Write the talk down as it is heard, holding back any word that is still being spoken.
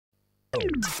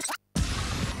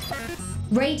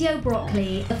Radio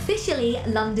Brockley, officially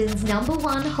London's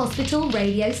 #1 hospital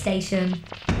radio station.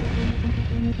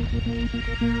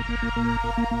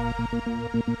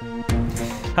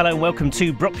 Hello and welcome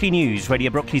to Brockley News, Radio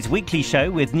Brockley's weekly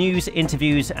show with news,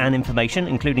 interviews and information,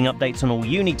 including updates on all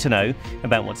you need to know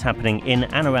about what's happening in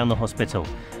and around the hospital.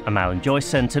 I'm Alan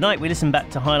Joyce, and tonight we listen back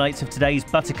to highlights of today's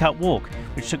Buttercup Walk,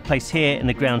 which took place here in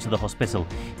the grounds of the hospital.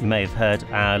 You may have heard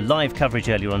our live coverage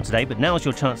earlier on today, but now's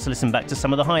your chance to listen back to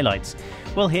some of the highlights.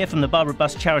 We'll hear from the Barbara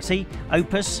Bus charity,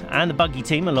 Opus and the Buggy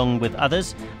team, along with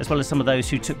others, as well as some of those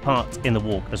who took part in the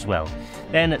walk as well.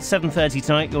 Then at 7:30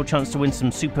 tonight, your chance to win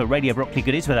some super Radio Brockley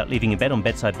goodies without leaving your bed on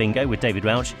Bedside Bingo with David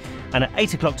Rauch. And at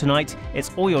 8 o'clock tonight,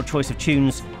 it's all your choice of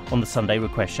tunes on the Sunday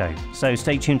Request Show. So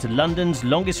stay tuned to London's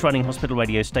longest running hospital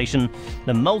radio station,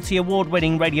 the multi-award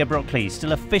winning Radio Brockley,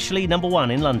 still officially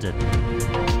 #1 in London.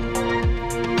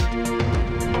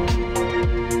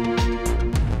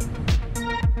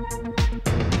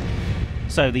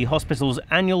 So the hospital's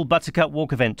annual Buttercup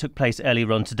Walk event took place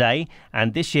earlier on today,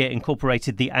 and this year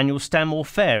incorporated the annual Stanmore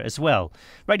Fair as well.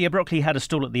 Radio Brockley had a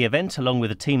stall at the event along with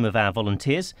a team of our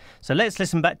volunteers. So let's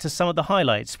listen back to some of the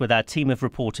highlights with our team of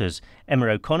reporters: Emma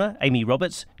O'Connor, Amy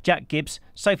Roberts, Jack Gibbs,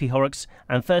 Sophie Horrocks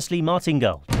and firstly Martin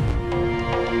Gull.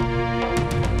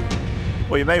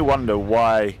 Well, you may wonder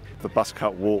why the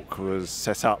Buttercup Walk was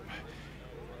set up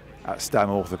at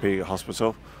Stanmore Orthopaedic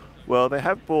Hospital. Well, they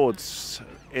have boards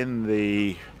in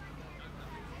the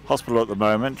hospital at the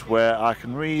moment where I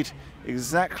can read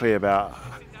exactly about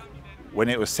when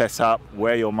it was set up,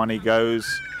 where your money goes.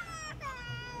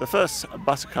 The first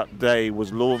Buttercup Day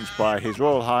was launched by His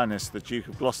Royal Highness the Duke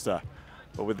of Gloucester,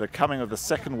 but with the coming of the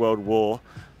Second World War,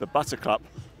 the Buttercup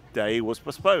Day was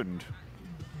postponed.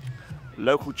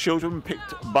 Local children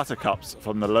picked buttercups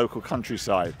from the local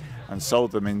countryside and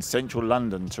sold them in central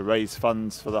London to raise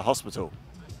funds for the hospital.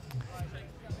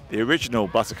 The original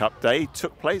Buttercup Day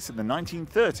took place in the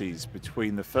 1930s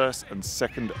between the First and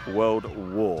Second World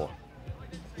War.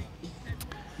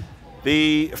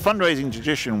 The fundraising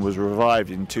tradition was revived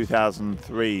in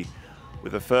 2003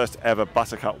 with the first ever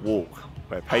Buttercup Walk,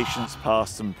 where patients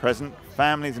past and present,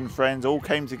 families and friends all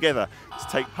came together to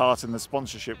take part in the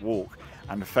sponsorship walk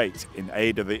and fete in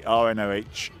aid of the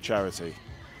RNOH charity.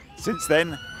 Since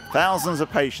then, thousands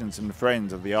of patients and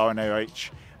friends of the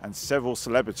RNOH and several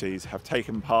celebrities have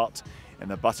taken part in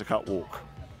the Buttercup Walk.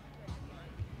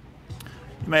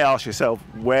 You may ask yourself,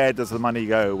 where does the money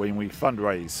go when we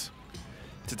fundraise?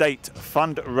 To date,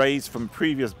 funds raised from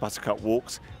previous Buttercup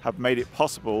Walks have made it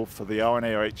possible for the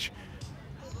RNOH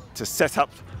to set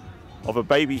up of a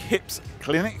baby hips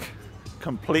clinic,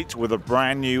 complete with a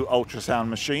brand new ultrasound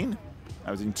machine.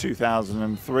 That was in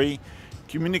 2003.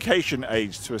 Communication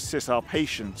aids to assist our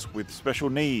patients with special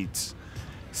needs.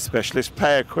 Specialist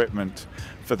play equipment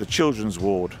for the children's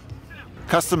ward,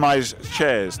 customised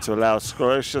chairs to allow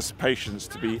sclerosis patients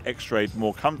to be x-rayed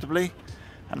more comfortably,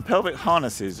 and pelvic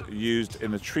harnesses used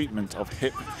in the treatment of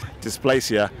hip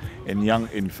dysplasia in young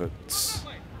infants.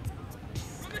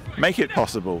 Make it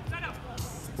possible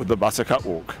with the Buttercup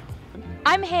Walk.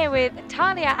 I'm here with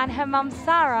Talia and her mum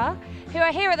Sarah, who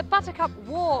are here at the Buttercup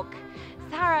Walk.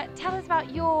 Sarah, tell us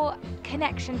about your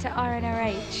connection to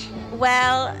RNOH.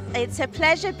 Well, it's a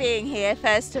pleasure being here,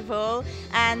 first of all,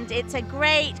 and it's a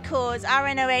great cause.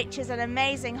 RNOH is an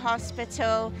amazing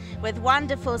hospital with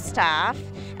wonderful staff.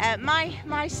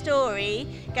 My story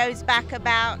goes back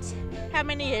about, how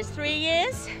many years? 3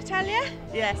 years, Talia?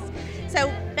 Yes.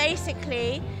 So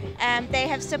basically, they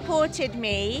have supported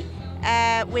me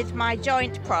with my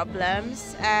joint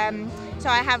problems. So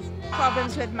I have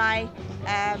problems with my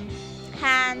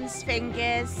hands,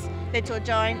 fingers, little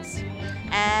joints,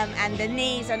 and the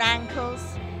knees and ankles,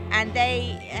 and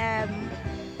they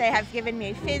have given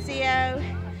me physio,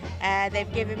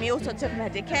 they've given me all sorts of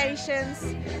medications,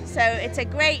 so it's a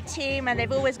great team and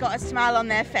they've always got a smile on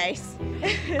their face.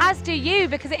 As do you,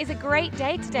 because it is a great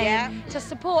day today to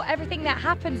support everything that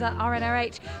happens at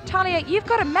RNOH. Talia, you've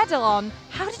got a medal on.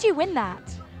 How did you win that?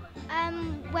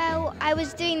 Well, I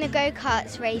was doing the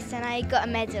go-karts race and I got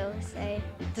a medal, so...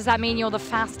 Does that mean you're the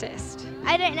fastest?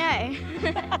 I don't know.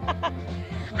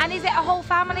 And is it a whole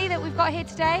family that we've got here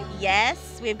today?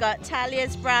 Yes, we've got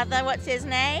Talia's brother, what's his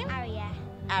name?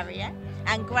 Arya.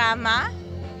 And Grandma,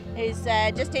 who's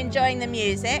just enjoying the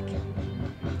music.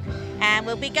 And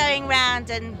we'll be going round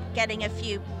and getting a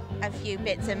few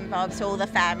bits and bobs for all the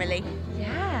family.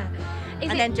 Yeah.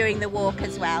 And then doing the walk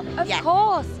as well. Of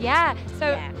course, yeah.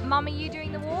 So, Mum, are you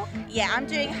doing the walk? Yeah, I'm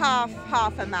doing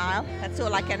half a mile. That's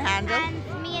all I can handle.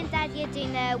 And me and Daddy are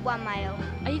doing the 1 mile.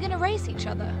 Are you going to race each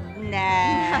other?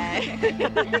 No.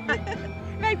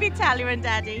 Maybe Talia and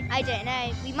Daddy. I don't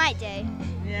know. We might do.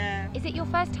 Yeah. Is it your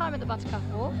first time at the Buttercup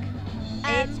Walk?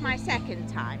 It's my second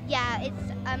time. Yeah,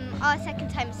 it's our second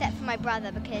time except for my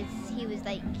brother because he's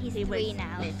He 3 was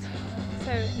now. little.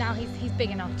 So now he's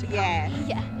big enough to come. Yes.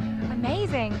 Yeah.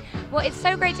 Amazing. Well, it's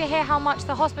so great to hear how much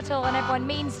the hospital and everyone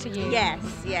means to you. Yes,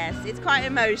 yes. It's quite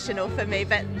emotional for me,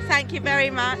 but thank you very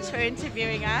much for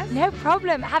interviewing us. No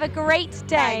problem. Have a great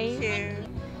day. Thank you.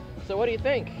 So what do you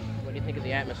think? What do you think of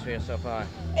the atmosphere so far?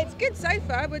 It's good so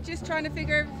far. We're just trying to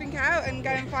figure everything out and go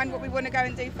and find what we want to go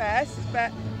and do first.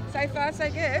 But so far, so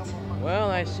good. Well,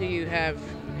 I see you have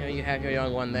your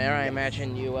young one there. I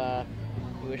imagine you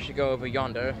wish to go over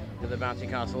yonder to the bouncy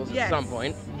castles at Yes. some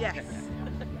point. Yes.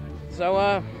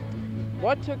 So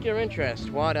what took your interest?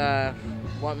 What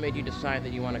made you decide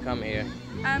that you want to come here?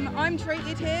 I'm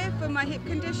treated here for my hip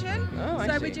condition. Oh, I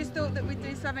so see. we just thought that we'd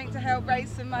do something to help raise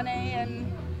some money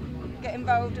and get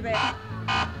involved a bit.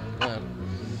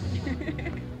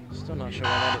 Still not sure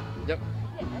why that is. Yep.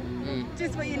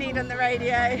 Just what you need on the radio.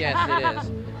 Yes, it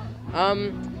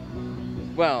is.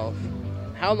 Well,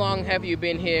 how long have you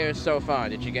been here so far?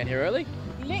 Did you get here early?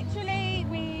 Literally,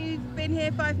 we've been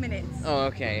here 5 minutes. Oh,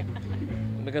 okay.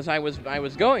 Because I was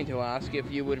going to ask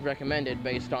if you would recommend it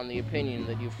based on the opinion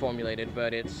that you formulated,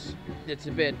 but it's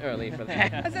a bit early for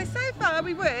that. So far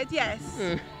we would, yes.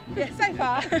 Yeah, so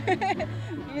far.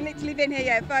 We've literally been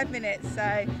here, 5 minutes, so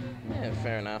Yeah,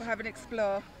 fair enough. we'll have an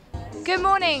explore. Good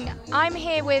morning. I'm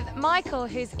here with Michael,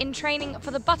 who's in training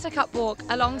for the Buttercup Walk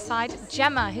alongside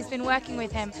Gemma, who's been working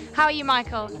with him. How are you,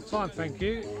 Michael? Fine, thank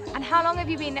you. And how long have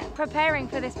you been preparing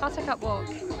for this Buttercup Walk?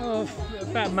 Oh,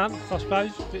 about a month, I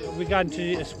suppose. We're going to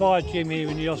the Aspire gym here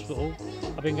in the hospital.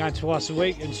 I've been going twice a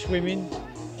week and swimming.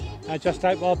 I just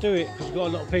hope I'll do it because we've got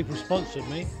a lot of people sponsored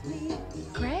me.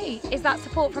 Great. Is that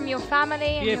support from your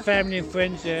family? And Yeah, your family and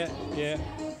friends, yeah.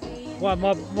 Well,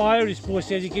 my eldest boy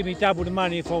says he'd give me double the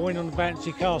money if I went on the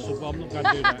bouncy castle, but I'm not going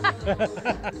to do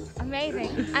that. Amazing.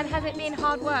 And has it been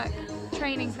hard work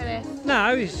training for this?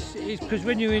 No, it's because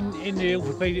when you're in the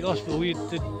orthopaedic hospital,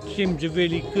 the gyms are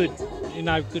really good,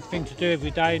 good thing to do every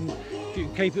day, and if you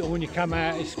can keep it all when you come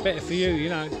out, it's better for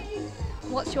you,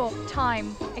 What's your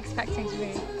time expecting to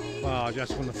be? Well, I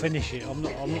just want to finish it. I'm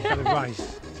not going to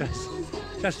race.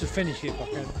 Just to finish it if I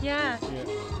can. Yeah.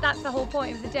 That's the whole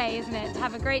point of the day, isn't it? To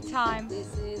have a great time.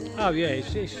 Oh yeah,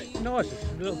 it's nice. There's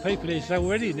a lot of people here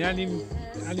already now,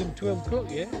 only 12 o'clock,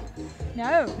 yeah?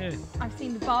 No. Yeah. I've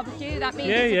seen the barbecue. That means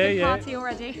Yeah, it's a yeah, good yeah. party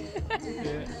already.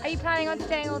 Yeah. Are you planning on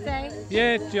staying all day?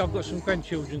 Yeah, I've got some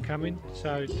grandchildren coming,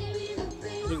 so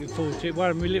looking forward to it. One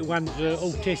of my little one's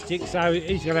autistic, so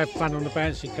he's going to have fun on the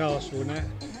bouncy castle and that.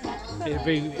 It'll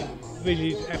be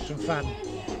really have some fun.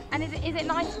 And is it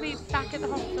nice to be back at the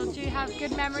hospital? Do you have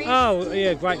good memories? Oh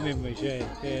yeah, great memories. Yeah.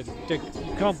 You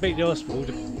can't beat the hospital.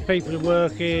 The people are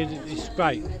working. It's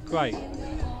great.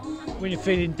 When you're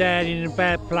feeling down in a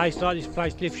bad place, like this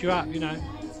place lifts you up.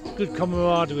 Good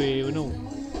camaraderie here and all.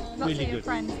 Lots really of your good.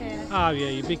 friends here. Oh yeah,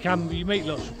 you meet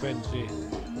lots of friends here.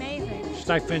 Amazing.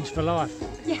 Stay friends for life.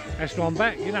 Yeah. That's why I'm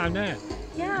back. Now.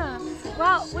 Yeah.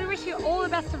 Well, we wish you all the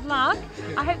best of luck.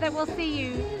 I hope that we'll see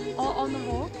you on the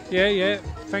walk. Yeah.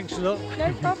 Thanks a lot.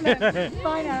 No problem.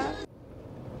 Bye now.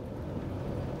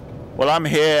 Well, I'm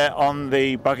here on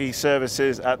the buggy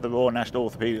services at the Royal National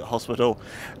Orthopaedic Hospital,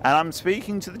 and I'm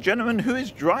speaking to the gentleman who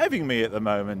is driving me at the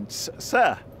moment.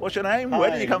 Sir, what's your name? Hi.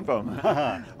 Where did you come from?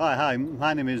 Hi,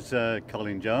 my name is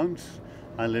Colin Jones.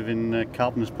 I live in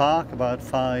Carpenter's Park, about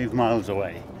 5 miles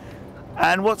away.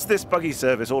 And what's this buggy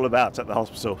service all about at the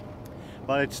hospital?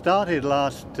 Well, it started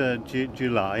last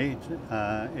July.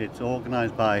 It's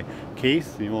organised by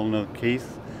Keith, you all know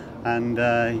Keith, and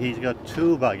he's got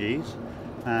 2 buggies,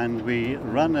 and we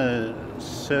run a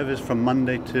service from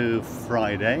Monday to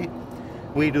Friday.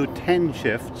 We do 10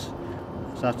 shifts,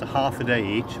 so that's a half a day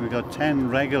each. We've got 10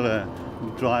 regular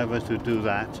drivers who do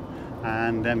that,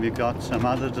 and then we've got some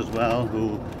others as well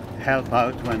who help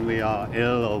out when we are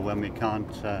ill or when we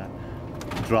can't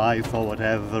drive for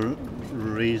whatever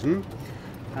reason.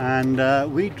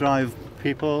 And we drive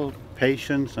people,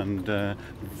 patients and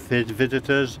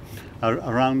visitors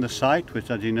around the site,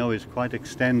 which, as you know, is quite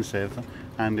extensive,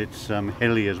 and it's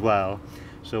hilly as well.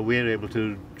 So we're able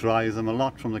to drive them a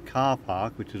lot from the car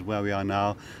park, which is where we are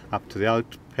now, up to the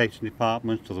outpatient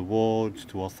departments, to the wards,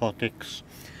 to orthotics,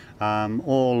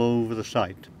 all over the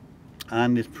site.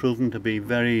 And it's proven to be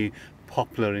very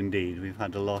popular indeed. We've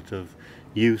had a lot of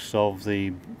use of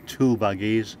the 2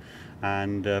 buggies,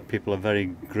 and people are very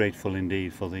grateful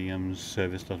indeed for the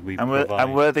service that we provide.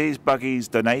 And were these buggies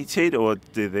donated, or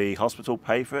did the hospital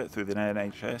pay for it through the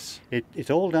NHS? It's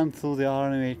all done through the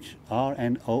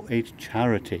RNOH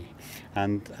charity,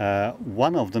 and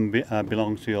one of them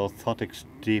belongs to the orthotics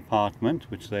department,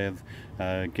 which they have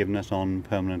given us on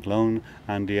permanent loan,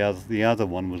 and the other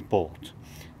one was bought,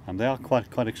 and they are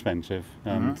quite expensive,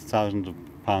 thousands of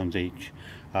pounds each.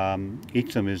 Each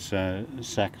of them is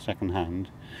second hand.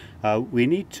 We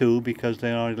need two because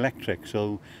they are electric,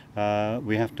 so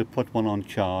we have to put one on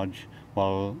charge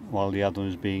while the other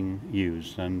is being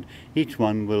used, and each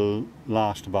one will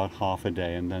last about half a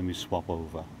day, and then we swap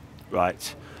over.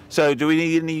 Right. So do we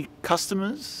need any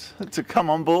customers to come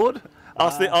on board?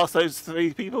 Ask those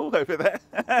three people over there.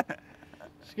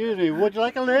 Excuse me, would you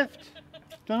like a lift?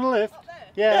 Do you want a lift?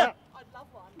 Yeah. I'd love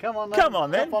one. Come on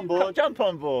then. Jump on board. Jump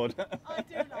on board. I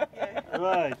do love you.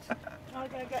 Right. I'll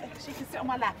go she can sit on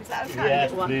my lap. Is that okay?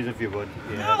 Yes, please, if you would.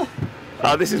 Yeah.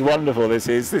 Oh, this is wonderful. This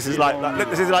is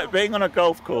like being on a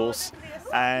golf course,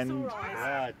 and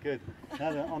Right, good.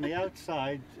 Now, on the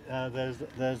outside,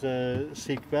 there's a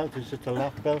seat belt. It's just a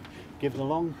lap belt. Give it a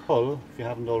long pull if you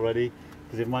haven't already,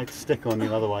 because it might stick on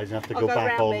you. Otherwise, you have to go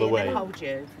back all the way. And hold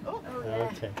you.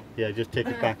 Okay. Yeah, just take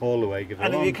it back all the way. Give it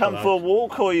and a have long you come pull for a out.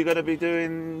 walk, or are you going to be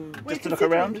doing just to look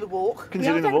around? The walk.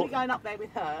 Considering we the are walk. definitely going up there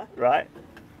with her. Right.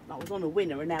 I was on a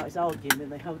winner and now it's arguing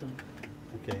and they hold on.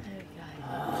 Okay.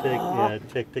 There we go.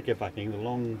 Take it back in. The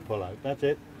long pull out. That's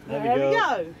it. There There we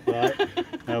go.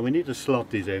 Right. Now we need to slot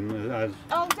these in as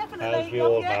Definitely. we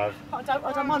all have. I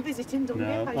don't mind visiting. Don't No.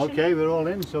 be impatient. Okay, we're all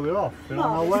in, so we're off. We're on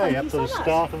our way thank up you to the so much.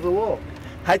 start of the walk.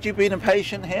 Had you been a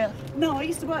patient here? No, I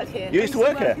used to work here. You used to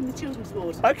work here? in the children's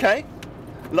ward. Okay.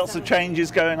 Lots of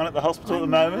changes going on at the hospital at the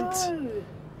moment.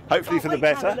 Hopefully for the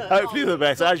better. Hopefully for the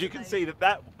better. As you can see,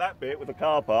 that bit with the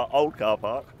car park, old car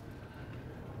park.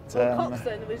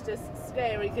 Coxton was just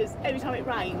scary because every time it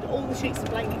rained, all the sheets and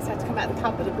blankets had to come out of the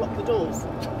cupboard and block the doors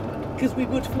because we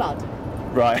would flood.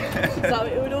 Right. So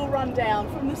it would all run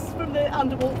down from the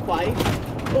under walkway,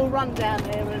 all run down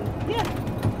there, and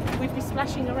yeah, we'd be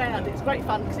splashing around. It was great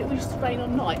fun because it used to rain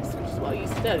on nights, which is what I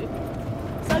used to do.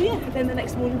 So yeah, and then the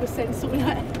next morning was then sorting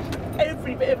out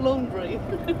every bit of laundry.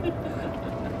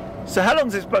 So how long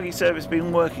has this buggy service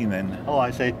been working then? Oh, I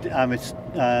say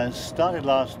it started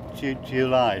last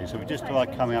July, so we're just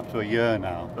about coming up to a year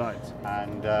now. Right.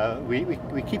 And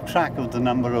we keep track of the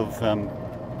number of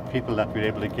people that we're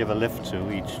able to give a lift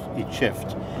to each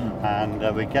shift, and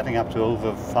we're getting up to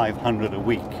over 500 a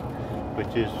week,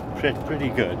 which is pretty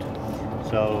good.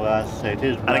 So as I say, it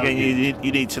is. And again,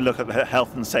 you need to look at the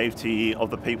health and safety of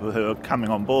the people who are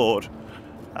coming on board.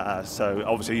 So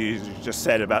obviously you just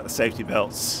said about the safety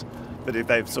belts, but if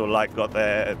they've sort of like got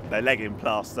their leg in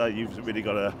plaster, you've really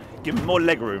got to give them more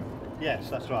leg room. Yes,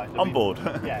 that's right. On board.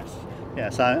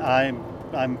 Yes. I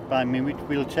mean,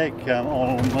 we'll take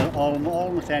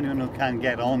almost anyone who can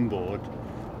get on board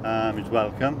is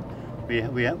welcome.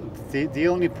 The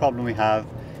only problem we have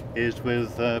is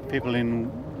with people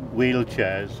in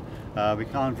wheelchairs. We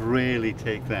can't really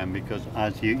take them because,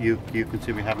 as you can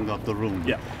see, we haven't got the room.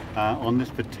 Yeah. On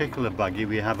this particular buggy,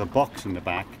 we have a box in the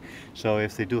back, so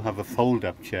if they do have a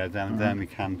fold-up chair, then we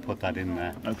can put that in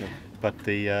there. Okay. But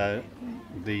the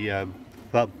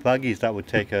buggies that would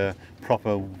take a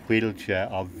proper wheelchair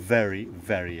are very,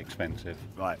 very expensive.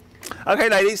 Right. Okay,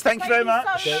 ladies, thank you very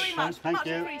much. So very much. Thank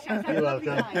you. Appreciate it. You're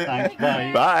welcome. Thanks.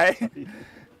 Bye. Bye.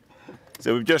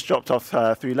 So we've just dropped off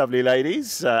three lovely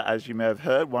ladies. As you may have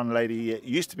heard, one lady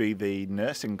used to be the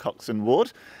nurse in Coxton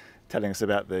Ward, telling us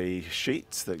about the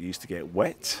sheets that used to get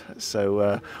wet.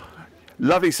 So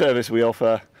lovely service we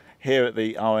offer here at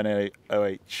the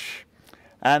RNOH.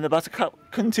 And the Buttercup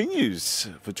continues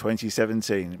for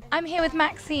 2017. I'm here with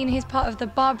Maxine, who's part of the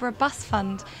Barbara Bus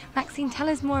Fund. Maxine, tell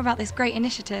us more about this great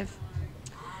initiative.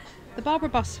 The Barbara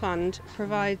Bus Fund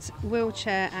provides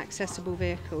wheelchair accessible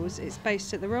vehicles. It's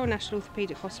based at the Royal National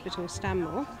Orthopaedic Hospital,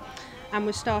 Stanmore, and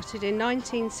was started in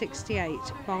 1968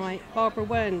 by Barbara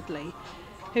Wernley,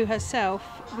 who herself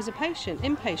was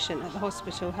inpatient at the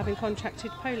hospital, having contracted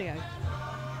polio.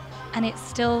 And it's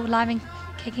still live and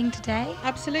kicking today?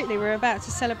 Absolutely, we're about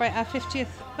to celebrate our 50th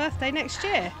birthday next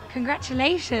year.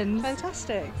 Congratulations.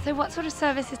 Fantastic. So what sort of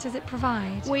services does it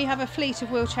provide? We have a fleet of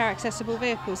wheelchair accessible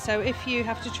vehicles, so if you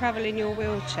have to travel in your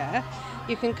wheelchair,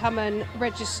 you can come and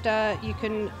register, you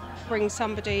can bring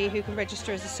somebody who can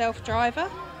register as a self-driver,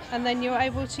 and then you're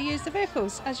able to use the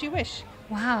vehicles as you wish.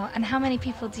 Wow, and how many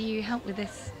people do you help with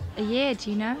this a year,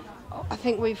 do you know? I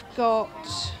think we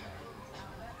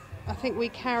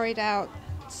carried out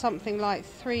something like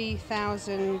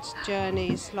 3,000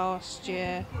 journeys last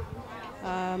year.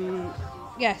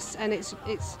 Yes, and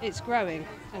it's growing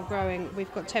and growing.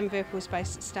 We've got 10 vehicles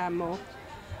based at Stanmore,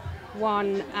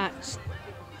 1 at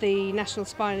the National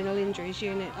Spinal Injuries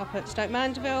Unit up at Stoke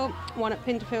Mandeville, 1 at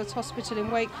Pinderfields Hospital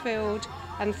in Wakefield,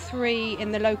 and 3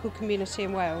 in the local community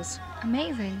in Wales.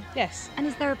 Amazing. Yes. And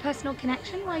is there a personal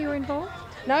connection while you're involved?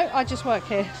 No, I just work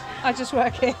here.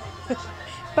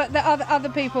 But the other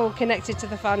people connected to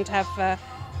the fund have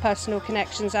personal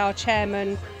connections. Our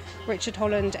chairman, Richard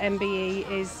Holland, MBE,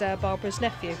 is Barbara's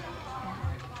nephew.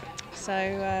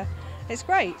 So it's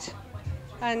great.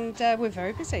 And we're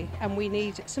very busy and we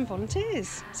need some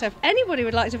volunteers. So if anybody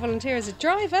would like to volunteer as a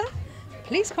driver,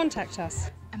 please contact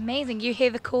us. Amazing. You hear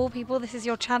the call, people. This is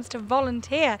your chance to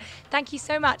volunteer. Thank you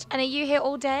so much. And are you here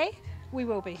all day? We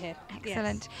will be here.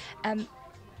 Excellent. Yes.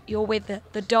 You're with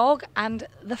the dog and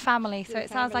the family, so it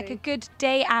sounds like a good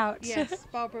day out. Yes,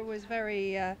 Barbara was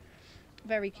very,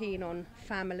 very keen on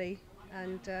family,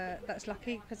 and that's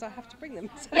lucky because I have to bring them.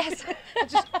 So yes.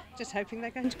 just hoping they're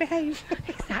going to behave.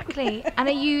 Exactly. And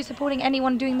are you supporting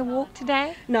anyone doing the walk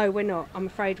today? No, we're not. I'm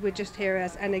afraid we're just here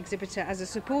as an exhibitor, as a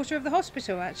supporter of the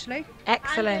hospital, actually.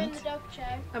 Excellent. And doing the dog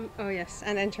show. Oh yes,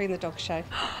 and entering the dog show.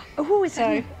 Oh, it's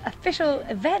an official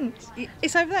event.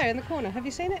 It's over there in the corner. Have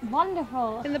you seen it?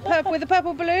 Wonderful. In the with the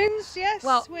purple balloons. Yes.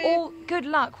 Well, all good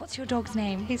luck. What's your dog's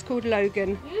name? He's called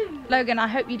Logan. Logan, I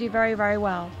hope you do very, very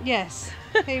well. Yes,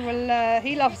 he will.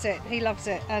 He loves it. He loves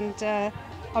it, and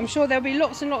I'm sure there'll be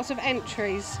lots and lots of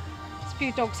entries. There's a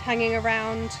few dogs hanging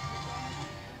around.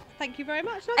 Thank you very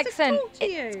much. Nice Excellent. to talk to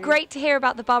you. It's great to hear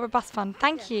about the Barbara Bus Fund.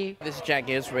 Thank you. This is Jack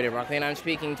Gibbs, Radio Brockley, and I'm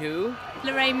speaking to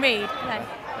Lorraine Reid. Hello.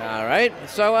 All right.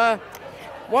 So,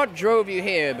 what drove you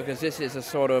here? Because this is a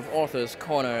sort of author's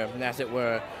corner, as it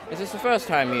were. Is this the first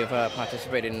time you've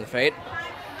participated in the fete?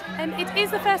 It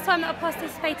is the first time that I've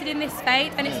participated in this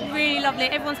fete, and it's really lovely.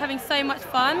 Everyone's having so much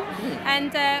fun,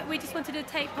 and we just wanted to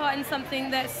take part in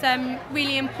something that's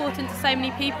really important to so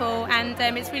many people, and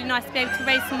it's really nice to be able to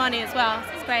raise some money as well. So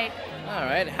it's great. All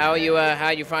right. How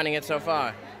are you finding it so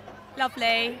far?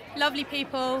 Lovely, lovely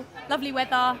people, lovely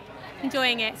weather.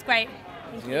 Enjoying it. It's great.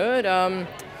 Good. Are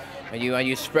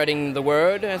you spreading the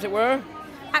word, as it were?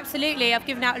 Absolutely. I've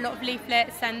given out a lot of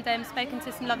leaflets and spoken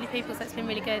to some lovely people, so it's been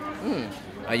really good.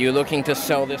 Are you looking to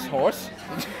sell this horse?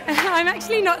 I'm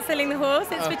actually not selling the horse.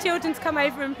 It's for children to come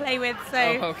over and play with, so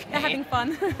okay. They're having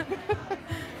fun.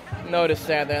 Noticed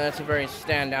that. That's a very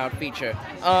standout feature.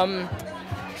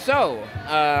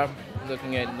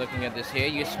 Looking at this here,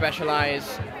 you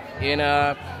specialize in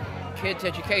kids'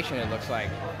 education, it looks like.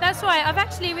 That's right. I've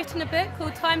actually written a book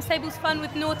called Times Tables Fun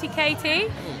with Naughty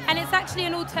Katie, and it's actually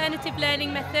an alternative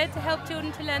learning method to help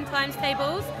children to learn times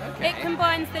tables. Okay. It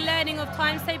combines the learning of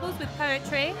times tables with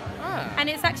poetry, and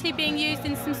it's actually being used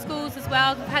in some schools as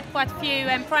well. I've had quite a few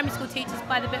primary school teachers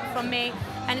buy the book from me,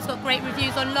 and it's got great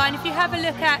reviews online. If you have a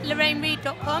look at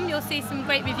lorrainereid.com, you'll see some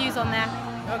great reviews on there.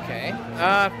 Okay.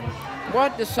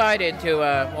 What decided to,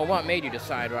 or what made you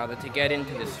decide, rather, to get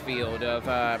into this field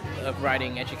of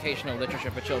writing educational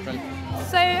literature for children?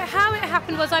 So how it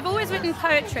happened was I've always written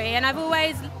poetry and I've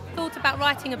always thought about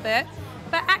writing a book.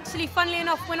 But actually, funnily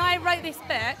enough, when I wrote this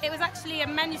book, it was actually a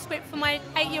manuscript for my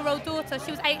 8-year-old daughter. She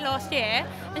was 8 last year,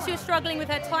 and she was struggling with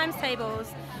her times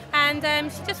tables. And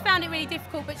she just found it really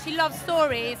difficult, but she loves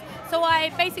stories. So I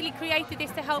basically created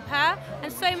this to help her,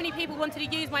 and so many people wanted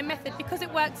to use my method because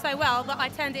it worked so well that I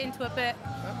turned it into a book.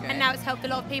 Okay. And now it's helped a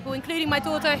lot of people, including my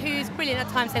daughter, who's brilliant at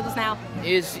times tables now.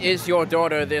 Is your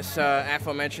daughter this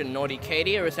aforementioned Naughty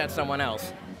Katie, or is that someone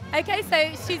else? Okay,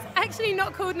 so she's actually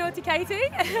not called Naughty Katie,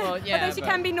 well, yeah, although she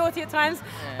can be naughty at times.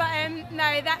 Yeah. But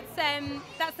no,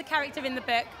 that's the character in the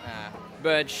book.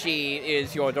 But she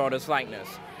is your daughter's likeness.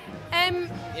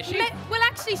 Is she? Well,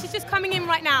 actually, she's just coming in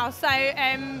right now, so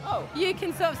you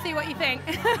can sort of see what you think.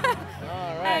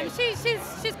 All right.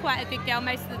 She's quite a good girl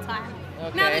most of the time.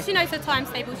 Okay. Now that she knows her times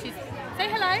table, she's. Say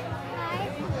hello.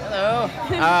 Hello.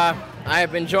 I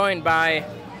have been joined by.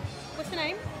 What's your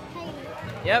name?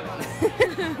 Yep.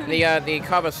 the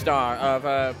cover star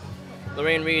of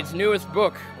Lorraine Reid's newest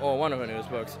book, or one of her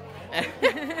newest books.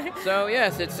 So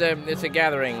yes, it's a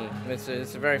gathering. It's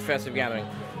a very festive gathering.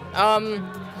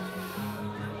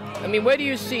 I mean, where do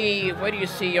you see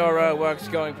your works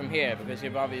going from here? Because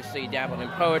you've obviously dabbled in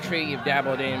poetry, you've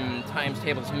dabbled in times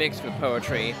tables mixed with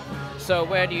poetry. So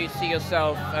where do you see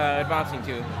yourself advancing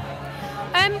to?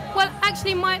 Well,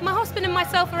 actually, my husband and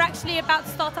myself are actually about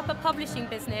to start up a publishing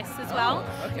business as well,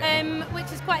 okay.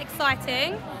 Which is quite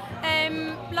exciting.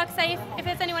 Like I say, if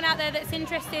there's anyone out there that's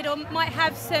interested or might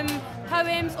have some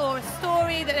poems or a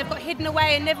story that they've got hidden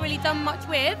away and never really done much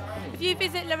with, if you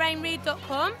visit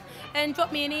lorrainereed.com and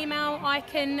drop me an email, I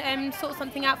can sort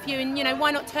something out for you, and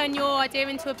why not turn your idea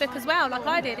into a book as well, like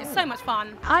I did. It's so much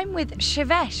fun. I'm with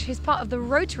Shivesh, who's part of the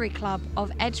Rotary Club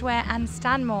of Edgware and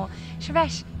Stanmore.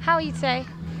 Shivesh, how are you today?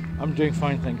 I'm doing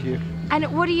fine, thank you. And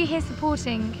what are you here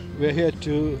supporting? We're here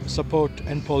to support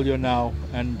End Polio Now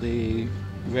and the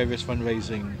various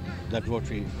fundraising that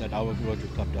our Rotary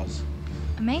Club does.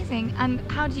 Amazing. And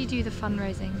how do you do the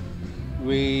fundraising?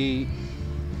 We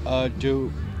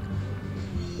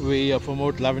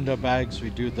promote lavender bags, we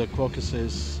do the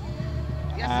crocuses,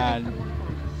 and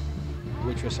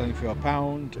which we're selling for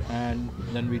 £1, and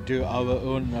then we do our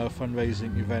own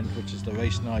fundraising event, which is the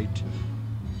race night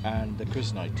and the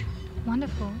quiz night.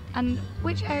 Wonderful. And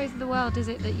which areas of the world is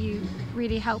it that you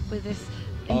really help with this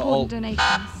important donations?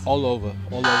 All over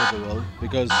the world,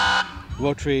 because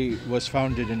Rotary was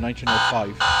founded in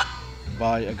 1905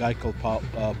 by a guy called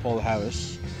Paul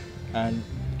Harris, and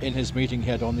in his meeting he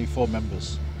had only 4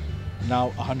 members. Now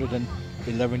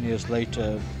 111 years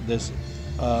later, there's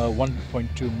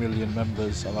 1.2 million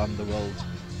members around the world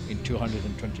in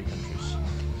 220 countries.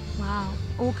 Wow,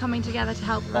 all coming together to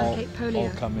help eradicate polio. All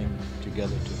coming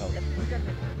together to help.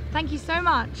 Thank you so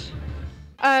much.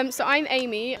 So I'm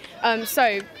Amy.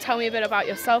 So tell me a bit about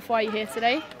yourself. Why are you here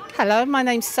today? Hello, my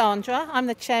name's Sandra. I'm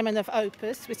the chairman of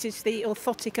OPUS, which is the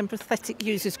Orthotic and Prosthetic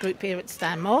Users Group here at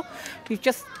Stanmore. We've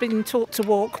just been taught to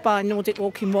walk by Nordic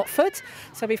Walk in Watford,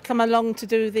 so we've come along to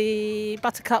do the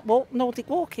Buttercup Walk, Nordic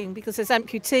Walking, because as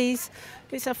amputees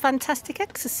it's a fantastic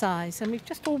exercise, and we've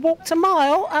just all walked a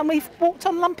mile and we've walked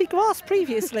on lumpy grass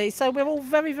previously, so we're all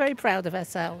very, very proud of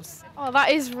ourselves. Oh,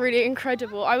 that is really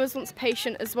incredible. I was once a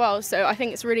patient as well, so I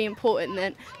think it's really important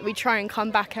that we try and come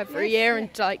back every year and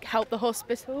help the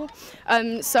hospital.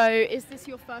 So is this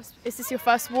your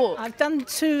first walk? I've done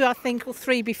 2, I think, or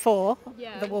 3 before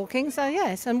the walking, so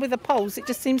yes, and with the poles it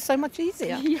just seems so much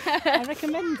easier. Yeah. I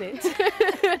recommend it.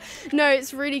 No,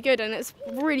 it's really good, and it's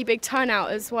really big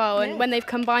turnout as well. And when they've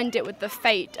combined it with the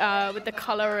fate, with the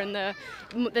colour and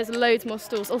there's loads more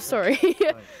stalls. Oh, sorry.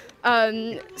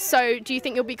 So do you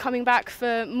think you'll be coming back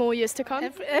for more years to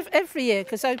come? Every year,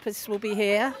 because Opus will be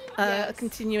here,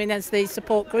 continuing as the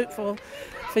support group for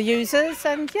users,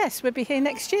 and yes, we'll be here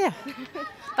next year.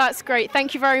 That's great.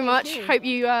 Thank you very much. Hope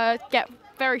you get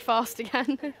very fast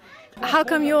again. How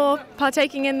come you're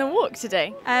partaking in the walk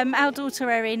today? Our daughter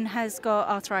Erin has got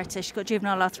arthritis. She's got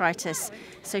juvenile arthritis,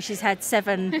 so she's had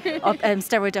 7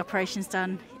 steroid operations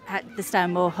done at the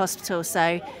Stanmore Hospital.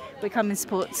 So we come and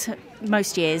support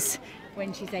most years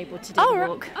when she's able to do the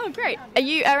walk. Oh, great. Are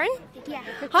you Erin? Yeah.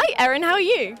 Hi, Erin. How are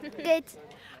you? Good.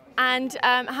 And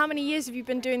how many years have you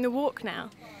been doing the walk now?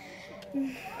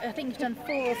 I think you've done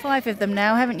 4 or 5 of them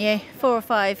now, haven't you? 4 or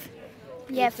 5.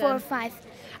 Yeah, 4 or 5.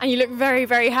 And you look very,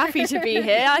 very happy to be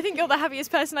here. I think you're the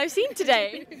happiest person I've seen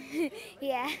today.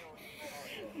 Yeah.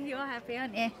 You are happy,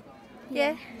 aren't you?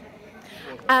 Yeah.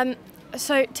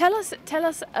 So tell us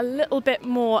a little bit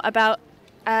more about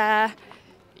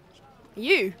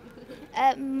you.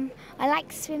 I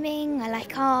like swimming, I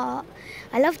like art,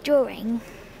 I love drawing.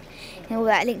 And all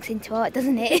that links into art,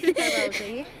 doesn't it? How old are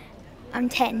you? I'm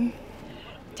 10.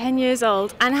 10 years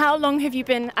old. And how long have you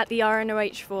been at the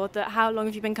RNOH for? How long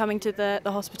have you been coming to the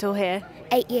hospital here?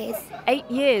 8 years.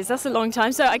 8 years, that's a long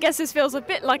time. So I guess this feels a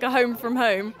bit like a home from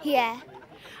home. Yeah.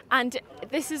 And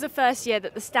this is the first year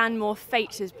that the Stanmore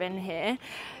Fete has been here.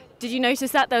 Did you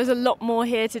notice that? There was a lot more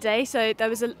here today, so there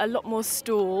was a lot more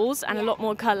stalls and a lot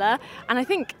more colour. And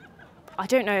I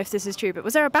don't know if this is true, but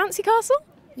was there a bouncy castle?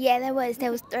 Yeah, there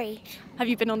was 3. Have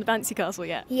you been on the bouncy castle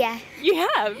yet? Yeah. You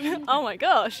have? Oh my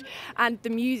gosh. And the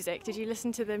music, did you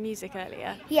listen to the music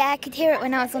earlier? Yeah, I could hear it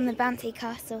when I was on the bouncy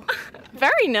castle.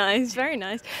 Very nice, very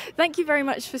nice. Thank you very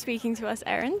much for speaking to us,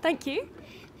 Erin. Thank you.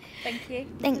 Thank you.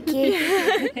 Thank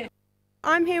you.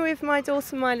 I'm here with my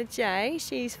daughter Myla J.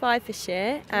 She's 5 this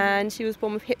year and she was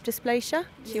born with hip dysplasia.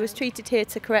 She was treated here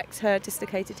to correct her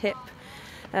dislocated hip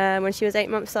when she was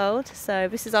 8 months old. So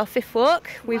this is our 5th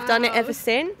walk. We've done it ever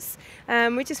since.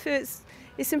 We just feel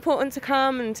it's important to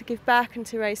come and to give back and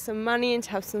to raise some money and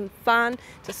to have some fun,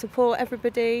 to support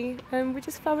everybody, and we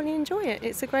just thoroughly enjoy it.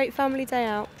 It's a great family day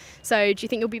out. So do you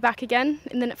think you'll be back again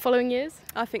in the following years?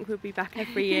 I think we'll be back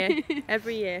every year,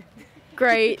 every year.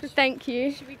 Great, thank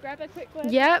you. Should we grab a quick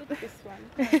one? Yep. This one.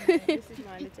 This is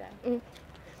Myla J.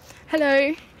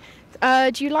 Hello.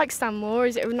 Do you like Stanmore?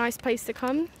 Is it a nice place to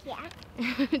come? Yeah.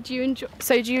 Do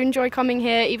you enjoy coming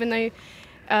here, even though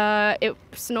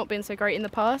it's not been so great in the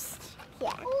past?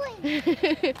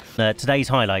 Today's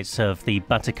highlights of the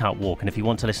Buttercup Walk, and if you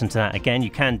want to listen to that again, you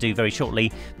can do very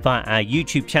shortly via our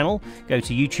YouTube channel. Go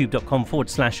to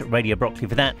youtube.com/Radio Brockley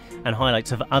for that, and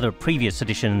highlights of other previous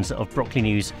editions of Brockley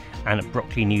News and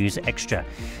Brockley News Extra.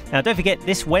 Now, don't forget,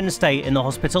 this Wednesday in the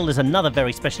hospital there's another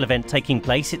very special event taking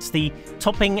place. It's the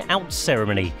topping out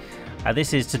ceremony.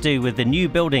 This is to do with the new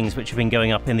buildings which have been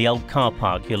going up in the old car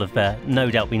park. You'll have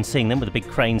no doubt been seeing them with the big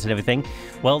cranes and everything.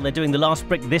 Well, they're doing the last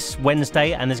brick this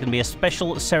Wednesday, and there's going to be a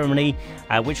special ceremony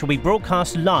which will be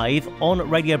broadcast live on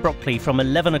Radio Brockley from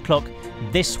 11 o'clock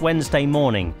this Wednesday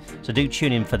morning. So do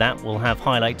tune in for that. We'll have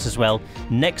highlights as well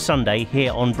next Sunday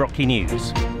here on Brockley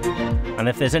News. And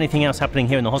if there's anything else happening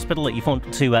here in the hospital that you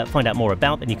want to find out more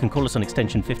about, then you can call us on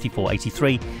extension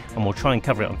 5483, and we'll try and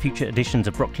cover it on future editions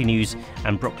of Brockley News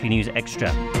and Brockley News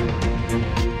Extra.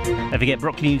 Don't forget,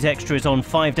 Brockley News Extra is on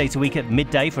 5 days a week at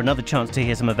midday for another chance to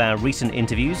hear some of our recent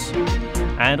interviews.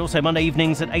 And also Monday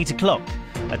evenings at 8 o'clock.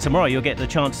 Tomorrow you'll get the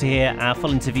chance to hear our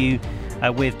full interview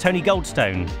with Tony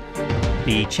Goldstone,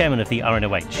 the chairman of the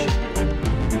RNOH.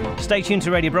 Stay tuned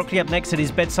to Radio Brockley. Up next, it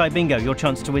is Bedside Bingo, your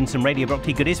chance to win some Radio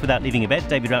Brockley goodies without leaving your bed.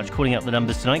 David Rauch calling up the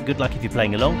numbers tonight. Good luck if you're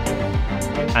playing along.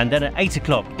 And then at 8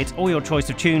 o'clock, it's all your choice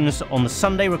of tunes on the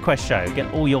Sunday Request Show.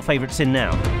 Get all your favourites in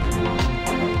now.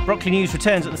 Brockley News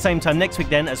returns at the same time next week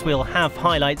then, as we'll have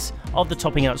highlights of the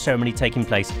topping out ceremony taking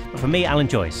place. But for me, Alan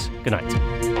Joyce, good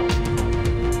night.